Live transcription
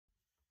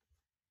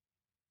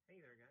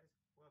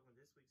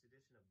week's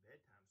edition of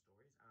Bedtime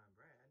Stories. I'm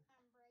Brad.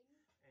 I'm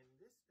Braden. And in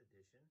this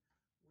edition,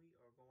 we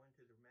are going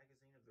to the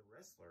magazine of The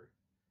Wrestler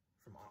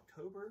from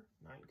October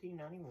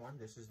 1991.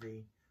 This is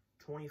the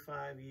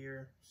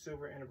 25-year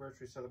silver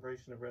anniversary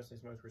celebration of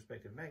wrestling's most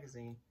respected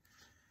magazine.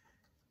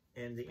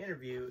 And the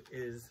interview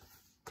is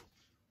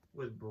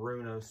with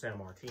Bruno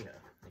Sammartino.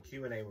 The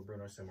Q&A with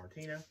Bruno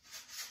Sammartino.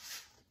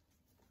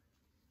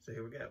 So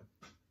here we go.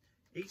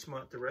 Each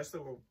month, the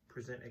wrestler will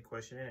present a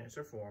question and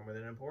answer form with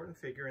an important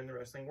figure in the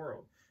wrestling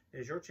world. It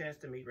is your chance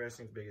to meet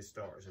wrestling's biggest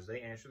stars as they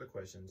answer the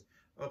questions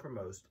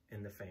uppermost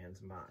in the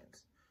fans'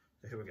 minds.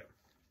 So here we go.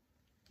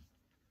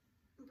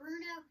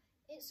 Bruno,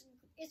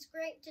 it's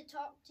great to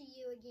talk to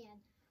you again.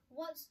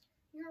 What's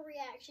your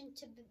reaction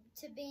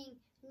to being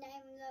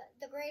named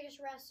the greatest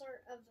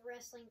wrestler of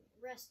the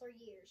wrestler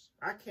years?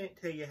 I can't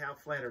tell you how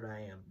flattered I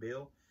am,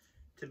 Bill.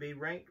 To be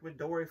ranked with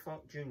Dory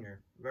Funk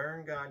Jr.,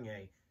 Vern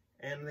Gagne,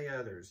 and the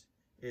others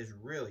is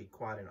really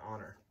quite an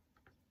honor.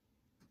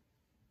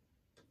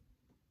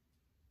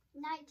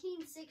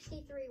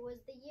 1963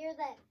 was the year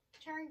that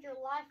turned your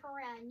life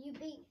around. You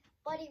beat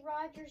Buddy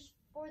Rogers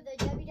for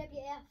the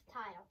WWF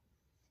title.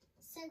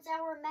 Since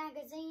our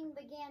magazine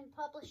began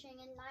publishing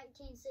in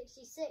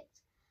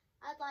 1966,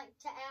 I'd like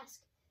to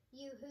ask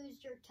you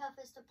who's your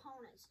toughest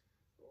opponents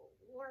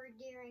were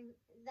during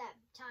that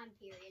time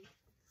period.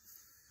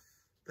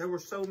 There were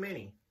so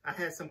many. I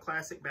had some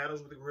classic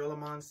battles with the Gorilla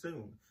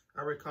Monsoon.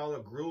 I recall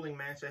a grueling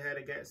match I had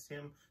against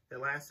him that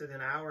lasted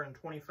an hour and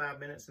 25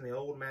 minutes in the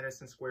old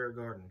Madison Square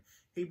Garden.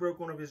 He broke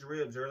one of his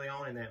ribs early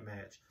on in that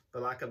match,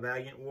 but like a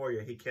valiant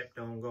warrior, he kept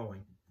on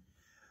going.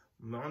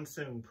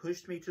 Monsoon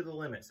pushed me to the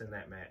limits in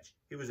that match.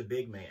 He was a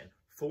big man,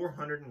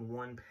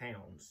 401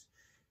 pounds,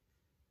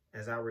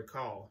 as I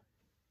recall,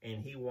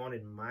 and he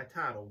wanted my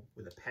title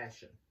with a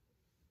passion.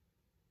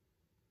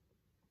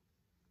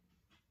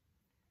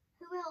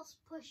 Who else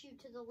pushed you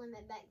to the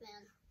limit back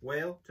then?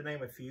 Well, to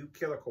name a few,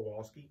 Killer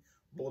Kowalski,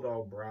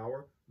 Bulldog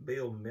Brower,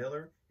 Bill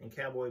Miller, and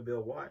Cowboy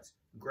Bill Watts.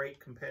 Great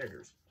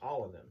competitors,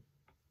 all of them.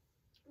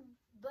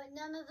 But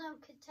none of them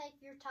could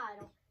take your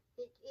title.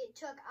 It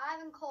took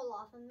Ivan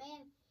Koloff, a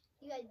man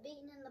you had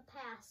beaten in the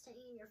past, to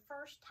earn your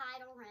first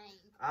title reign.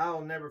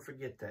 I'll never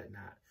forget that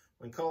night.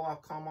 When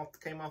Koloff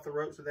came off the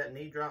ropes with that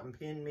knee drop and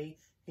pinned me,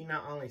 he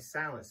not only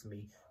silenced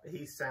me, but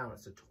he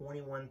silenced the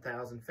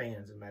 21,000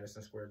 fans in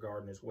Madison Square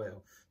Garden as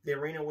well. The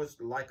arena was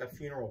like a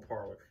funeral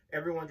parlor.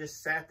 Everyone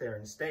just sat there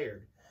and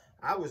stared.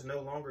 I was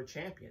no longer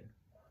champion.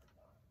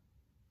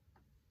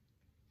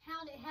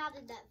 How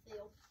did that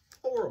feel?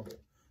 Horrible.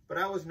 But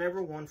I was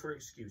never one for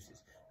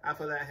excuses.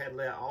 After that, I had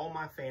let all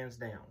my fans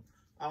down.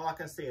 All I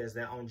can say is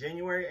that on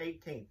January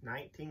 18th,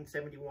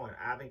 1971,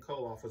 Ivan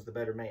Koloff was the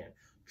better man.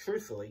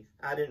 Truthfully,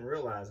 I didn't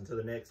realize until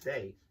the next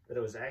day that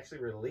it was actually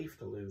a relief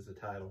to lose the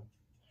title.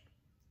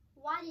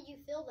 Why did you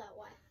feel that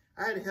way?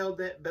 I had held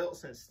that belt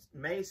since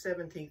May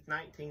 17th,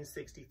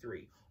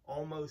 1963,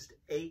 almost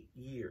 8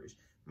 years.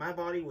 My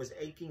body was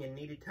aching and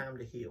needed time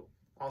to heal.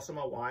 Also,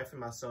 my wife and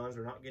my sons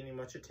were not getting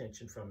much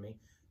attention from me.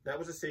 That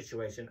was a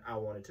situation I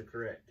wanted to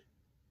correct.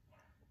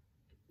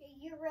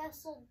 You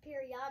wrestled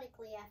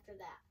periodically after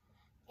that.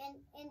 And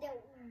at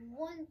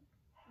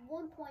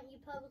one point you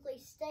publicly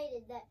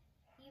stated that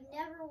you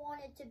never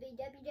wanted to be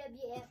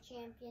WWF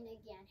champion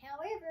again.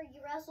 However, you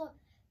wrestled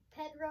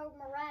Pedro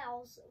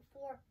Morales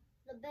for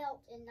the belt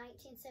in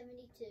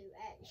 1972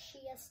 at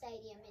Shea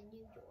Stadium in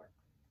New York.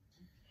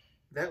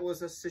 That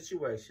was a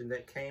situation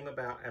that came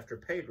about after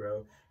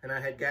Pedro and I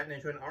had gotten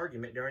into an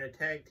argument during a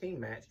tag team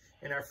match,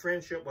 and our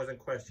friendship was in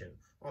question.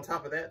 On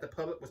top of that, the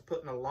public was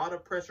putting a lot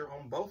of pressure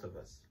on both of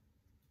us.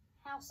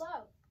 How so?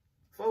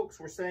 Folks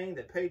were saying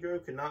that Pedro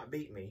could not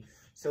beat me,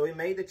 so he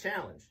made the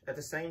challenge. At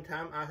the same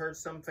time, I heard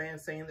some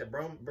fans saying that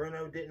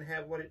Bruno didn't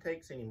have what it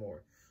takes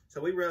anymore.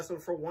 So we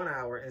wrestled for 1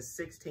 hour and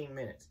 16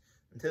 minutes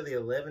until the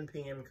 11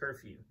 p.m.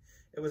 curfew.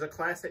 It was a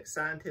classic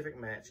scientific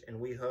match, and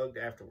we hugged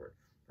afterward.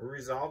 We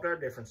resolved our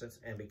differences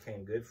and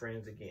became good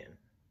friends again.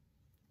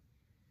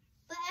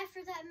 But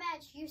after that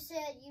match, you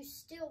said you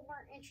still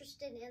weren't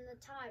interested in the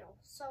title.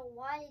 So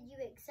why did you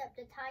accept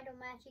a title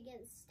match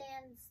against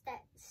Stan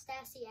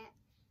Stasiak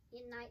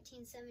in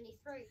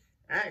 1973?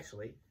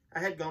 Actually, I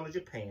had gone to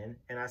Japan,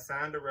 and I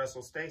signed to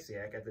wrestle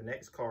Stasiak at the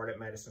next card at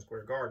Madison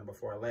Square Garden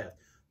before I left.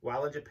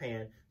 While in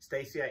Japan,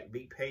 Stasiak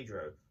beat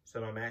Pedro, so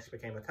my match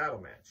became a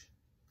title match.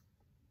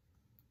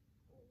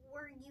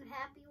 Were you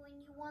happy when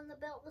you won the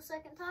belt the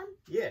second time?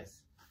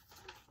 Yes.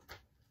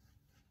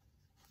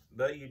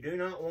 But you do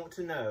not want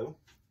to know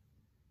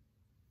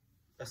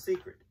a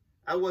secret.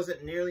 I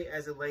wasn't nearly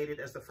as elated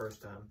as the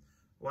first time.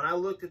 When I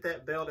looked at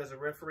that belt as a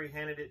referee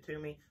handed it to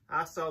me,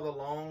 I saw the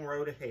long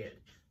road ahead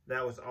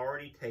that was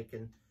already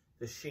taking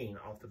the sheen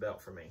off the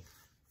belt for me.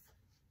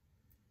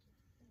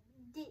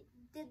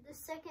 Did the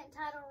second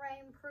title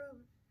reign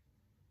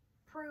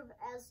prove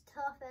as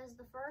tough as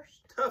the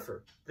first?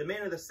 Tougher. The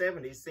men of the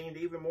 70s seemed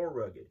even more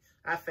rugged.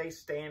 I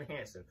faced Stan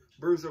Hansen,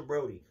 Bruiser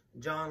Brody,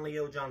 John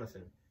Leo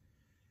Jonathan,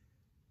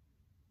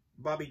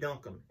 Bobby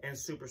Duncombe, and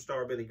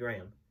superstar Billy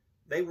Graham.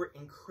 They were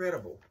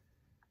incredible.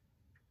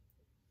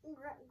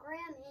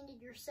 Graham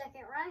ended your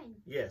second reign.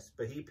 Yes,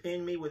 but he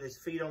pinned me with his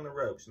feet on the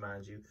ropes,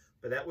 mind you.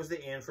 But that was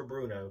the end for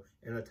Bruno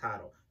in the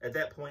title. At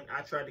that point,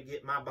 I tried to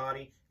get my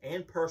body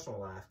and personal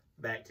life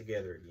back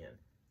together again.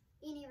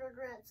 Any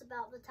regrets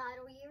about the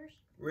title years?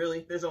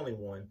 Really, there's only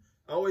one.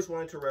 I always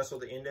wanted to wrestle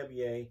the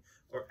NWA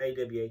or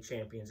AWA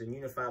champions and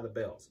unify the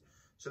belts.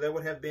 So there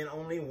would have been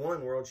only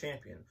one world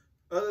champion.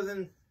 Other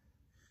than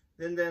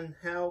then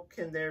how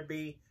can there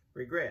be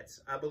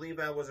regrets? I believe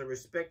I was a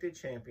respected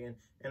champion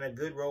and a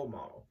good role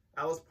model.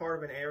 I was part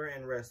of an era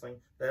in wrestling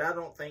that I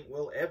don't think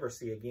we'll ever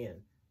see again.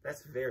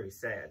 That's very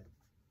sad.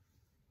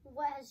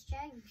 What has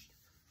changed?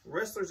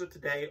 Wrestlers of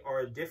today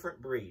are a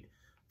different breed.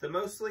 They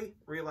mostly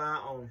rely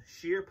on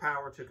sheer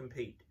power to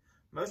compete.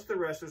 Most of the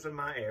wrestlers of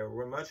my era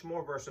were much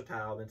more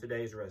versatile than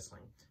today's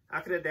wrestling.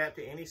 I could adapt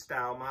to any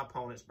style my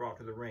opponents brought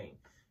to the ring.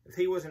 If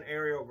he was an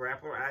aerial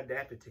grappler, I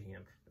adapted to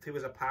him. If he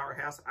was a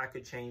powerhouse, I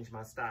could change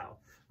my style.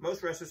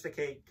 Most wrestlers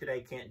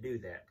today can't do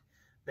that.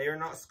 They are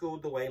not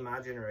schooled the way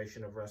my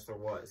generation of wrestler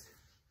was.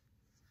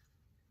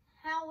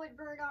 How would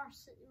Bruno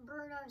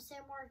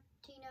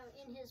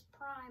Sammartino in his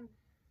prime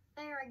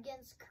fare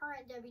against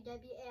current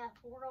WWF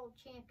World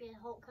Champion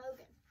Hulk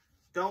Hogan?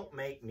 Don't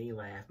make me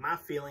laugh. My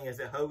feeling is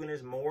that Hogan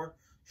is more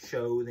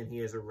show than he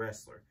is a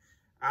wrestler.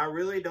 I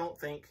really don't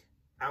think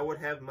I would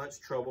have much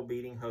trouble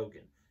beating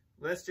Hogan.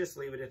 Let's just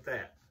leave it at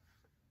that.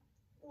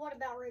 What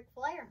about Ric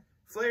Flair?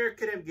 Flair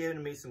could have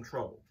given me some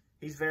trouble.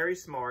 He's very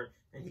smart,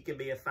 and he can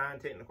be a fine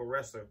technical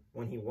wrestler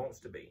when he wants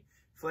to be.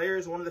 Flair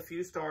is one of the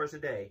few stars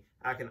today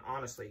I can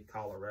honestly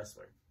call a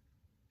wrestler.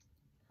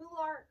 Who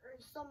are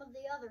some of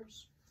the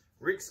others?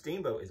 Rick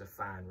Steamboat is a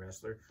fine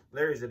wrestler.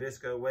 Larry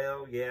Zbyszko,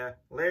 well, yeah.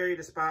 Larry,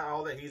 despite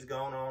all that he's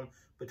gone on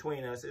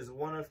between us, is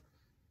one of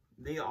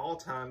the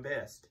all-time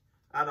best.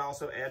 I'd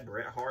also add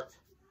Bret Hart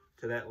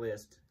to that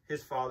list.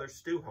 His father,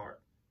 Stu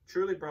Hart,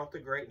 truly brought the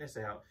greatness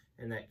out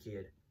in that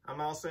kid.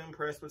 I'm also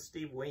impressed with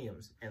Steve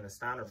Williams and the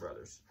Steiner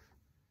brothers.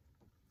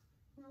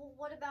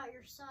 What about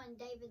your son,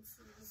 David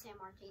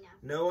Sammartino?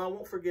 No, I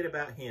won't forget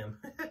about him.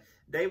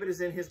 David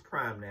is in his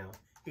prime now.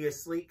 He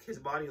is sleek, his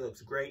body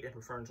looks great, and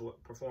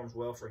performs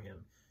well for him.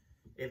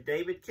 If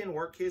David can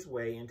work his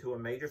way into a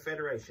major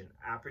federation,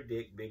 I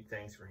predict big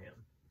things for him.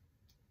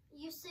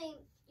 You seem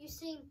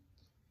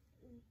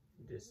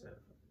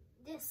Dissatisfied.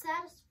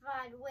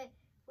 dissatisfied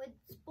with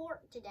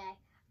sport today.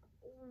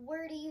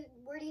 Where do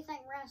you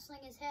think wrestling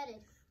is headed?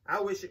 I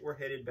wish it were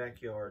headed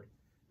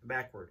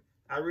backward.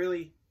 I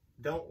really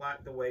don't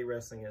like the way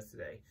wrestling is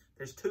today.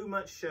 There's too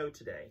much show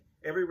today.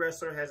 Every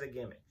wrestler has a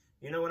gimmick.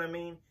 You know what I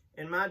mean?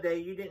 In my day,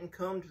 you didn't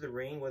come to the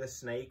ring with a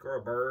snake or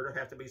a bird or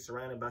have to be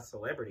surrounded by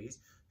celebrities.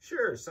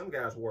 Sure, some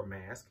guys wore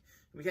masks.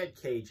 We had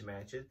cage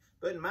matches.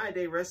 But in my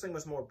day, wrestling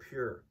was more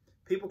pure.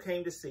 People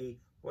came to see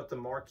what the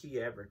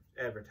marquee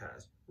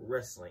advertised,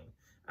 wrestling.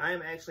 I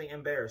am actually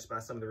embarrassed by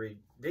some of the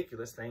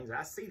ridiculous things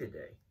I see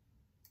today.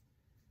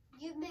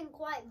 You've been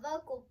quite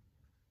vocal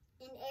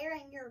in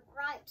airing your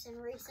gripes in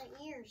recent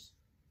years.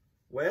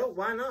 Well,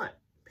 why not?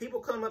 People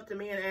come up to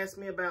me and ask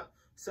me about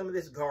some of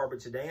this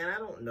garbage today, and I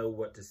don't know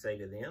what to say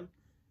to them.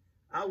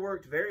 I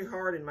worked very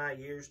hard in my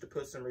years to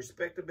put some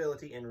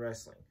respectability in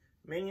wrestling.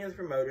 Many of the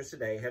promoters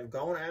today have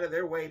gone out of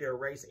their way to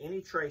erase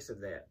any trace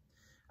of that.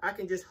 I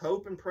can just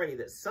hope and pray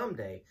that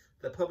someday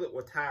the public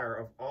will tire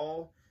of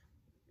all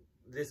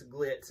this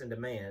glitz and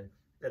demand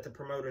that the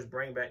promoters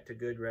bring back to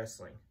good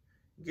wrestling.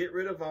 Get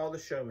rid of all the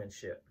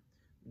showmanship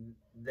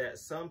that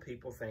some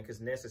people think is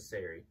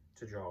necessary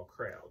to draw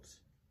crowds.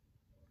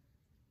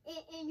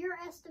 In your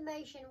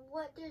estimation,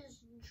 what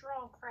does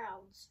draw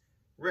crowds?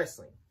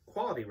 Wrestling.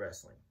 Quality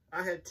wrestling.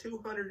 I had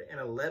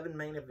 211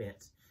 main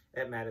events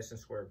at Madison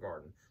Square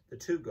Garden, the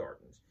two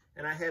gardens,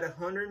 and I had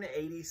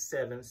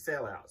 187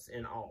 sellouts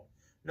in all.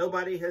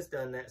 Nobody has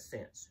done that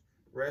since.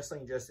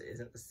 Wrestling just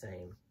isn't the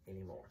same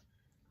anymore.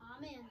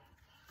 Amen.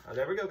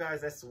 There we go,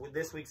 guys. That's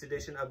this week's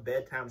edition of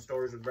Bedtime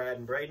Stories with Brad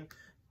and Braden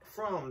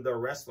from The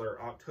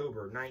Wrestler,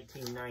 October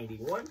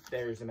 1991.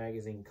 There's the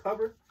magazine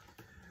cover.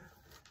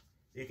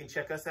 You can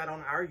check us out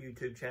on our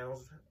YouTube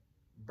channels,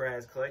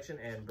 Brad's Collection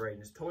and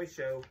Braden's Toy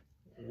Show.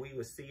 We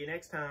will see you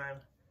next time.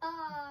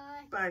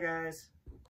 Bye. Bye, guys.